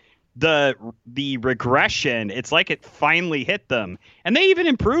 just the regression. It's like it finally hit them. And they even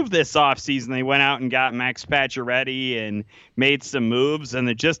improved this offseason. They went out and got Max Pacioretty and made some moves, and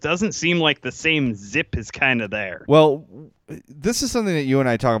it just doesn't seem like the same zip is kind of there. Well, this is something that you and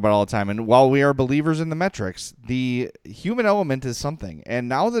I talk about all the time, and while we are believers in the metrics, the human element is something. And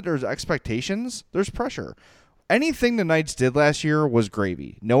now that there's expectations, there's pressure. Anything the Knights did last year was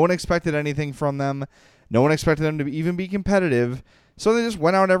gravy. No one expected anything from them. No one expected them to even be competitive. So they just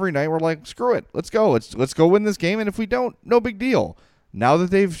went out every night. We're like, screw it. Let's go. Let's go win this game. And if we don't, no big deal. Now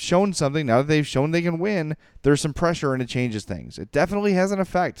that they've shown something, now that they've shown they can win, there's some pressure and it changes things. It definitely has an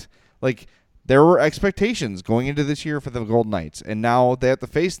effect. Like, there were expectations going into this year for the Golden Knights, and now they have to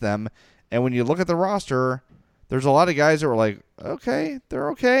face them. And when you look at the roster, there's a lot of guys that were like, okay, they're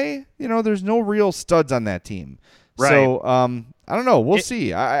okay. There's no real studs on that team. Right. So, I don't know. We'll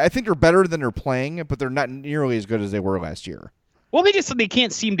see. I think they're better than they're playing, but they're not nearly as good as they were last year. Well, they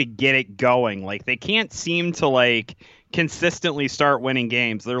can't seem to get it going. Like, they can't seem to, consistently start winning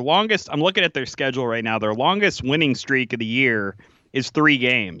games. Their longest, I'm looking at their schedule right now, their longest winning streak of the year is 3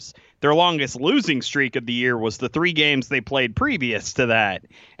 games. Their longest losing streak of the year was the 3 games they played previous to that.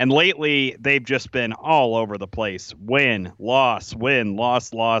 And lately, they've just been all over the place. Win, loss, win,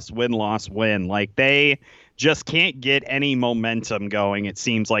 loss, loss, win, loss, win. Like, they just can't get any momentum going, it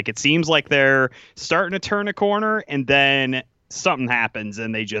seems like. It seems like they're starting to turn a corner, and then something happens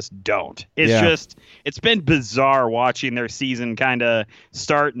and they just don't. It's been bizarre watching their season kind of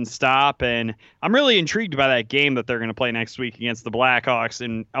start and stop, and I'm really intrigued by that game that they're going to play next week against the Blackhawks,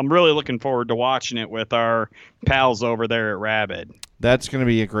 and I'm really looking forward to watching it with our pals over there at Rabid. That's going to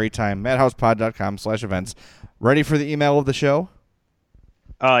be a great time. MadhousePod.com/events. Ready for the email of the show?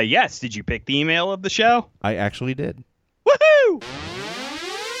 Yes. Did you pick the email of the show? I actually did. Woohoo!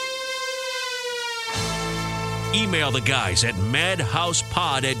 Email the guys at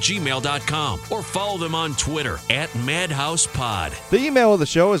madhousepod@gmail.com or follow them on Twitter @madhousepod. The email of the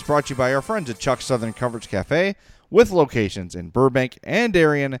show is brought to you by our friends at Chuck's Southern Comforts Cafe, with locations in Burbank and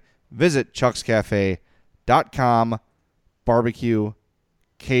Darien. Visit chuckscafe.com. Barbecue,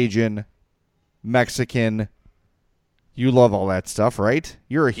 Cajun, Mexican. You love all that stuff, right?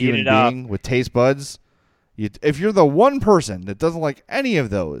 You're a human being with taste buds. If you're the one person that doesn't like any of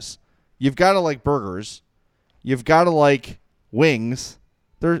those, you've got to like burgers. You've got to like wings.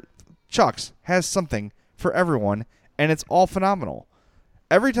 Chuck's has something for everyone, and it's all phenomenal.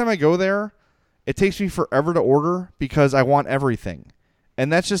 Every time I go there, it takes me forever to order because I want everything.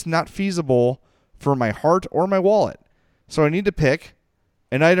 And that's just not feasible for my heart or my wallet. So I need to pick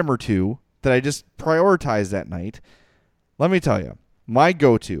an item or two that I just prioritize that night. Let me tell you, my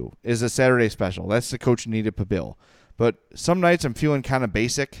go-to is a Saturday special. That's the Cochinita Pibil. But some nights I'm feeling kind of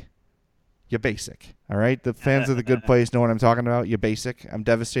basic. You basic, all right? The fans of The Good Place know what I'm talking about. You basic. I'm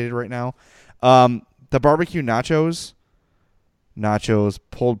devastated right now. The barbecue nachos,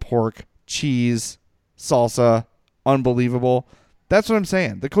 pulled pork, cheese, salsa, unbelievable. That's what I'm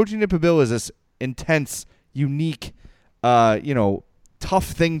saying. The Cochinita Pibil is this intense, unique, tough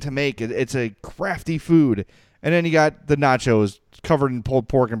thing to make. It's a crafty food. And then you got the nachos covered in pulled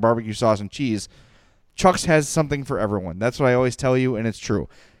pork and barbecue sauce and cheese. Chuck's has something for everyone. That's what I always tell you, and it's true.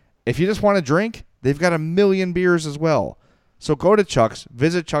 If you just want to drink, they've got a million beers as well. So go to Chuck's,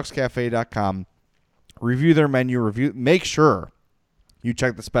 visit chuckscafe.com, review their menu, make sure you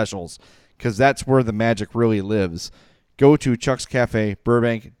check the specials, because that's where the magic really lives. Go to Chuck's Cafe,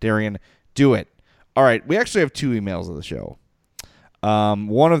 Burbank, Darien. Do it. All right, we actually have 2 emails of the show.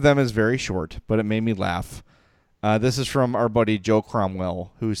 One of them is very short, but it made me laugh. This is from our buddy Joe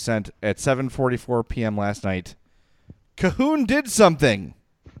Cromwell, who sent at 7:44 p.m. last night, Cahoon did something.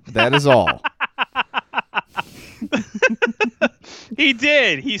 That is all. He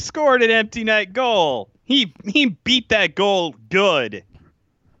did. He scored an empty net goal. He beat that goal good.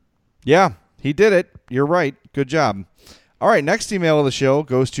 Yeah, he did it. You're right. Good job. All right, next email of the show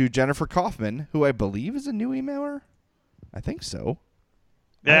goes to Jennifer Kaufman, who I believe is a new emailer. I think so.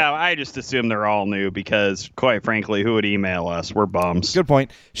 Yeah, I just assume they're all new because, quite frankly, who would email us? We're bums. Good point.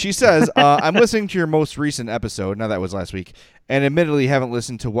 She says, I'm listening to your most recent episode. Now, that was last week. And admittedly haven't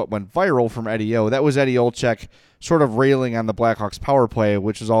listened to what went viral from Eddie O. That was Eddie Olczyk sort of railing on the Blackhawks power play,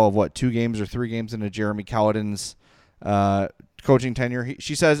 which is all of, 2 games or 3 games into Jeremy Colliton's coaching tenure.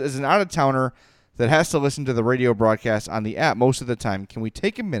 She says, as an out-of-towner that has to listen to the radio broadcast on the app most of the time, can we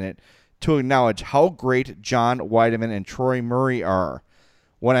take a minute to acknowledge how great John Weideman and Troy Murray are?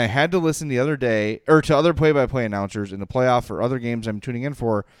 When I had to listen the other day, or to other play-by-play announcers in the playoff or other games I'm tuning in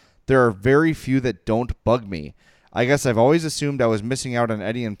for, there are very few that don't bug me. I guess I've always assumed I was missing out on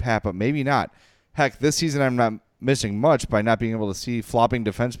Eddie and Pat, but maybe not. Heck, this season I'm not missing much by not being able to see flopping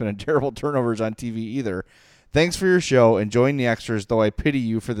defensemen and terrible turnovers on TV either. Thanks for your show. Enjoying the extras, though I pity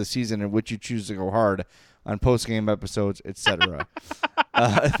you for the season in which you choose to go hard on post-game episodes, etc.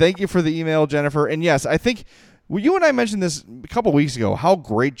 Thank you for the email, Jennifer. And yes, I think... Well, you and I mentioned this a couple weeks ago, how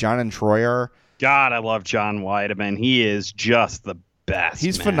great John and Troy are. God, I love John Weideman. He is just the best.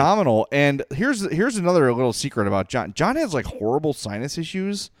 He's man. phenomenal. And here's another little secret about John. John has horrible sinus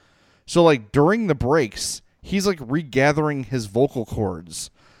issues. So during the breaks, he's regathering his vocal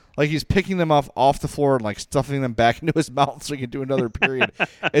cords. He's picking them off the floor and stuffing them back into his mouth so he can do another period.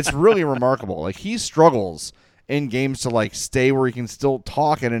 It's really remarkable. He struggles in games to stay where he can still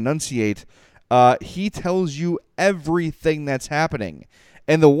talk and enunciate. He tells you everything that's happening.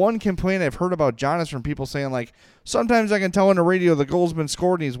 And the one complaint I've heard about John is from people saying, sometimes I can tell on the radio the goal's been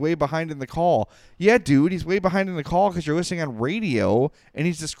scored and he's way behind in the call. Yeah, dude, he's way behind in the call because you're listening on radio and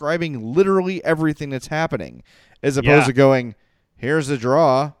he's describing literally everything that's happening. As opposed to going, here's the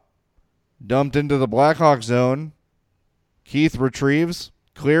draw, dumped into the Blackhawk zone, Keith retrieves,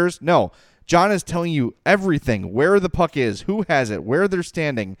 clears. No, John is telling you everything, where the puck is, who has it, where they're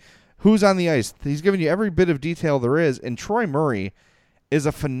standing, who's on the ice. He's giving you every bit of detail there is. And Troy Murray is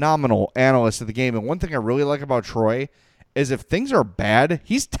a phenomenal analyst of the game. And one thing I really like about Troy is if things are bad,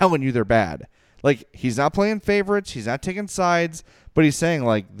 he's telling you they're bad. He's not playing favorites. He's not taking sides. But he's saying,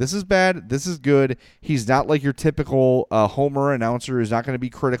 this is bad. This is good. He's not your typical homer announcer who's not going to be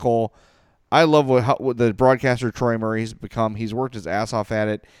critical. I love what the broadcaster Troy Murray has become. He's worked his ass off at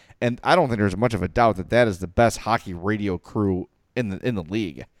it. And I don't think there's much of a doubt that is the best hockey radio crew in the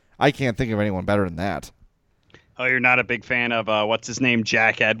league. I can't think of anyone better than that. Oh, you're not a big fan of, what's his name,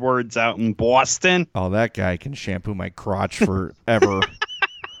 Jack Edwards out in Boston? Oh, that guy can shampoo my crotch forever.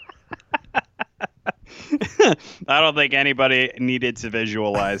 I don't think anybody needed to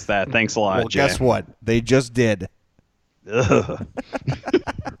visualize that. Thanks a lot, well, Jay. Guess what? They just did. Well,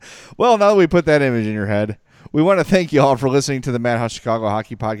 now that we put that image in your head, we want to thank you all for listening to the Madhouse Chicago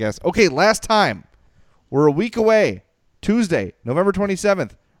Hockey Podcast. Okay, last time. We're a week away. Tuesday, November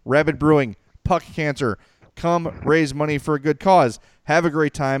 27th. Rabid Brewing, Puck Cancer. Come raise money for a good cause. Have a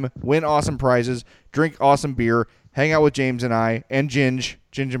great time. Win awesome prizes. Drink awesome beer. Hang out with James and I and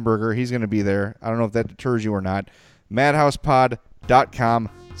Gingenberger. He's going to be there. I don't know if that deters you or not.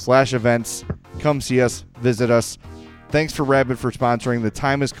 madhousepod.com/events. Come see us. Visit us. Thanks for Rabid for sponsoring. The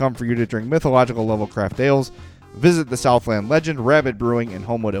time has come for you to drink mythological level craft ales. Visit the Southland legend, Rabid Brewing in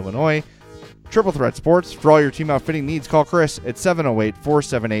Homewood, Illinois. Triple Threat Sports. For all your team outfitting needs, call Chris at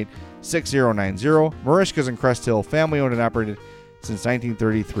 708-478-6090. Marishka's in Crest Hill, family owned and operated. since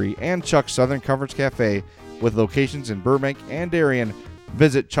 1933, and Chuck's Southern Comforts Cafe with locations in Burbank and Darien.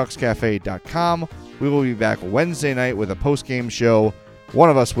 Visit chuckscafe.com. We will be back Wednesday night with a post-game show. One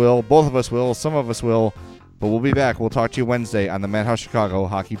of us will, both of us will, some of us will, but we'll be back. We'll talk to you Wednesday on the Madhouse Chicago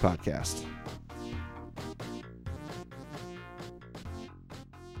Hockey Podcast.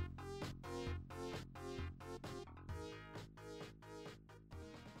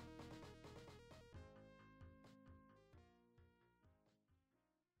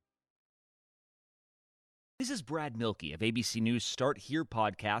 This is Brad Milkey of ABC News Start Here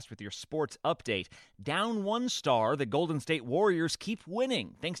podcast with your sports update. Down one star, the Golden State Warriors keep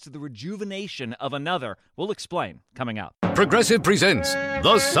winning thanks to the rejuvenation of another. We'll explain coming up. Progressive presents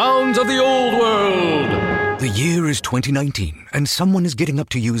The Sounds of the Old World. The year is 2019, and someone is getting up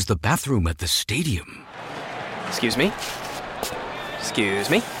to use the bathroom at the stadium. Excuse me? Excuse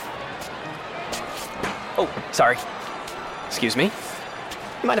me? Oh, sorry. Excuse me?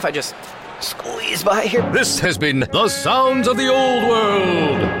 You mind if I just squeeze by here? This has been The Sounds of the Old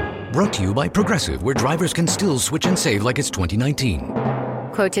World. Brought to you by Progressive, where drivers can still switch and save like it's 2019.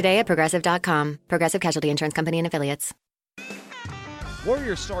 Quote today at Progressive.com. Progressive Casualty Insurance Company and Affiliates.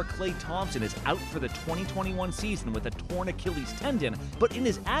 Warriors star Klay Thompson is out for the 2021 season with a torn Achilles tendon, but in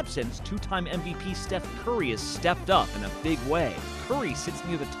his absence, two-time MVP Steph Curry has stepped up in a big way. Curry sits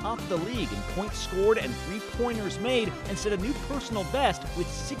near the top of the league in points scored and three-pointers made and set a new personal best with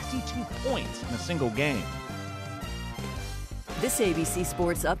 62 points in a single game. This ABC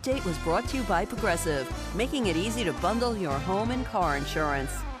Sports Update was brought to you by Progressive, making it easy to bundle your home and car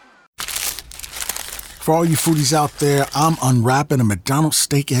insurance. For all you foodies out there, I'm unwrapping a McDonald's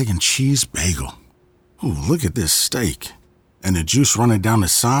steak, egg, and cheese bagel. Ooh, look at this steak. And the juice running down the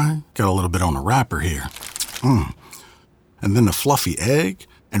side. Got a little bit on the wrapper here. And then the fluffy egg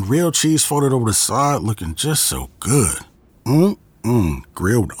and real cheese folded over the side looking just so good.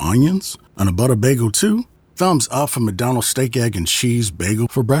 Grilled onions and a butter bagel too. Thumbs up for McDonald's steak, egg, and cheese bagel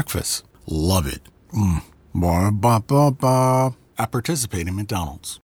for breakfast. Love it. At participating McDonald's.